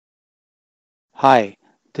Hi,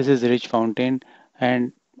 this is Rich Fountain,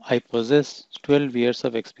 and I possess 12 years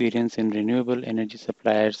of experience in renewable energy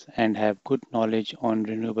suppliers and have good knowledge on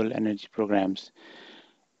renewable energy programs.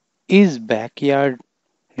 Is backyard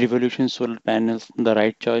revolution solar panels the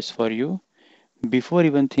right choice for you? Before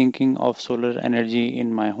even thinking of solar energy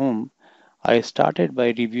in my home, I started by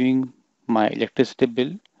reviewing my electricity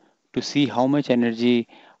bill to see how much energy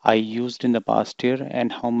I used in the past year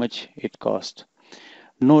and how much it cost.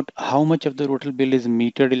 Note how much of the total bill is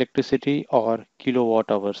metered electricity or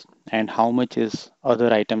kilowatt hours and how much is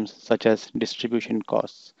other items such as distribution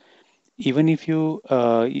costs. Even if you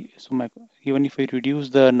even if you reduce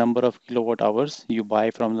the number of kilowatt hours you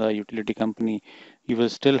buy from the utility company, you will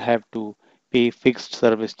still have to pay fixed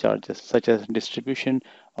service charges such as distribution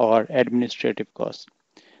or administrative costs.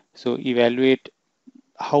 So evaluate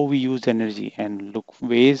how we use energy and look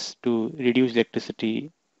ways to reduce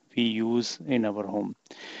electricity we use in our home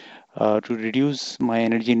to reduce my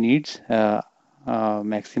energy needs, I wanted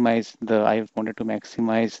to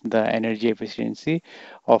maximize the energy efficiency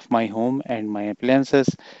of my home and my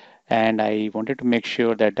appliances, and I wanted to make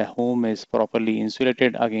sure that the home is properly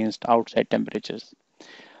insulated against outside temperatures.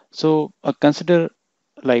 So consider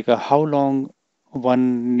how long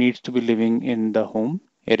one needs to be living in the home.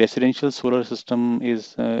 A residential solar system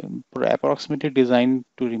is approximately designed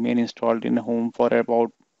to remain installed in a home for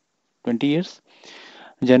about 20 years.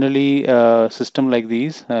 Generally, system like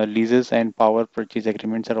these, leases and power purchase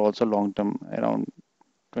agreements are also long term, around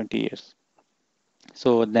 20 years.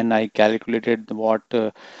 So then I calculated what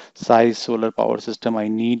size solar power system I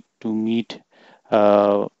need to meet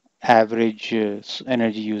uh, average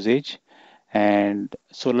energy usage, and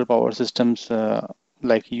solar power systems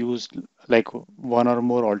use like one or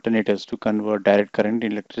more alternatives to convert direct current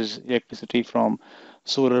electricity from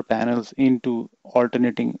solar panels into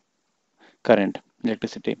alternating current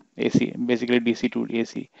electricity AC, basically DC to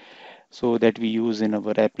AC, so that we use in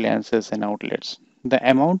our appliances and outlets. The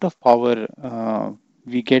amount of power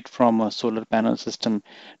we get from a solar panel system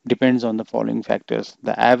depends on the following factors: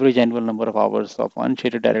 the average annual number of hours of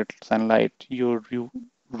unshaded direct sunlight your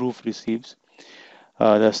roof receives,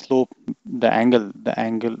 the slope,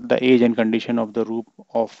 the age and condition of the roof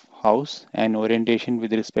of house, and orientation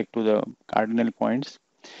with respect to the cardinal points,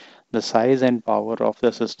 the size and power of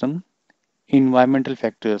the system, environmental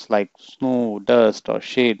factors like snow, dust, or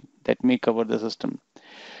shade that may cover the system.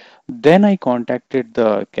 Then I contacted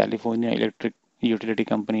the California Electric Utility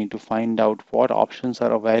Company to find out what options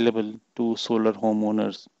are available to solar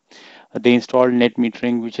homeowners. They installed net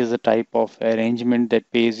metering, which is a type of arrangement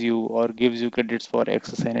that pays you or gives you credits for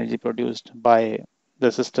excess energy produced by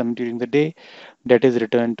the system during the day that is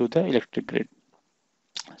returned to the electric grid.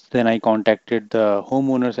 Then I contacted the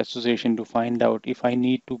homeowners association to find out if I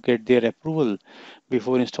need to get their approval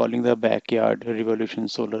before installing the backyard revolution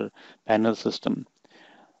solar panel system.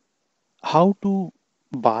 How to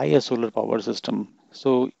buy a solar power system?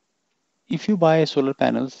 So if you buy solar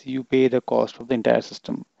panels, you pay the cost of the entire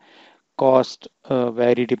system. Cost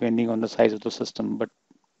vary depending on the size of the system, but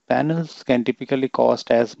panels can typically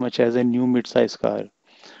cost as much as a new mid-size car,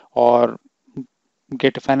 or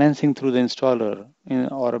get financing through the installer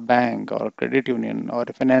or a bank or a credit union or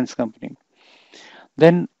a finance company.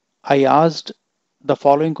 Then I asked the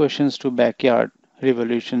following questions to Backyard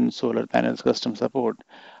Revolution Solar Panels Custom Support.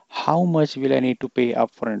 How much will I need to pay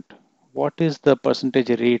upfront? What is the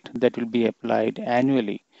percentage rate that will be applied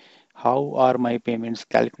annually? How are my payments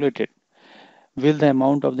calculated? Will the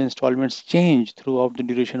amount of the installments change throughout the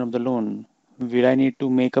duration of the loan? Will I need to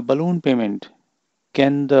make a balloon payment?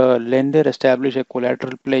 Can the lender establish a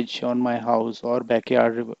collateral pledge on my house or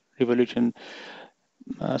backyard revolution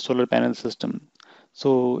solar panel system?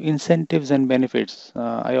 So incentives and benefits.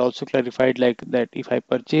 I also clarified like that if I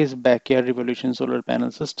purchase backyard revolution solar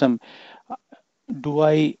panel system, uh, do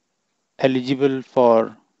I eligible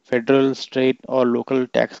for federal, state, or local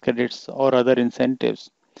tax credits or other incentives?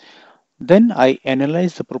 Then I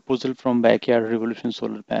analyzed the proposal from Backyard Revolution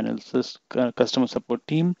Solar Panels customer support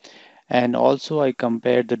team, and also I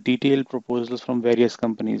compared the detailed proposals from various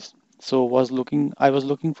companies. So I was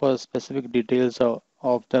looking for specific details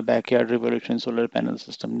of the Backyard Revolution solar panel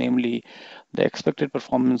system, namely the expected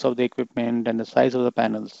performance of the equipment and the size of the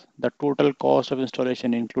panels, the total cost of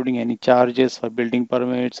installation, including any charges for building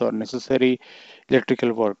permits or necessary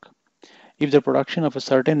electrical work. If the production of a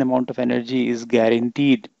certain amount of energy is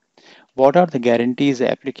guaranteed, what are the guarantees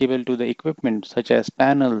applicable to the equipment, such as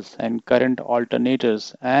panels and current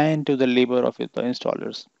alternators, and to the labor of the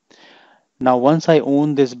installers? Now, once I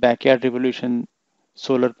own this backyard revolution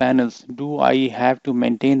solar panels, do I have to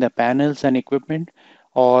maintain the panels and equipment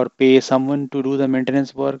or pay someone to do the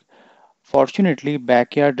maintenance work? Fortunately,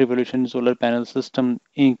 Backyard Revolution solar panel system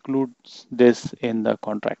includes this in the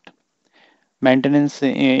contract. Maintenance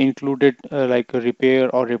included like a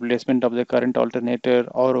repair or replacement of the current alternator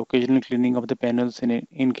or occasional cleaning of the panels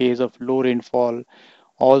in case of low rainfall.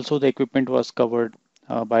 Also, the equipment was covered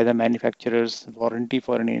by the manufacturer's warranty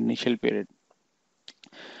for an initial period.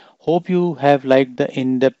 Hope you have liked the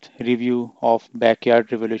in-depth review of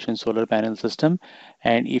Backyard Revolution solar panel system.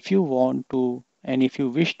 And if you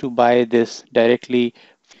wish to buy this directly,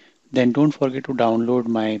 then don't forget to download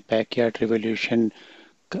my Backyard Revolution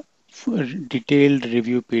detailed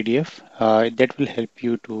review PDF. That will help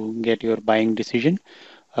you to get your buying decision.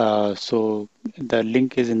 So the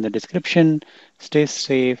link is in the description. Stay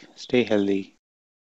safe, stay healthy.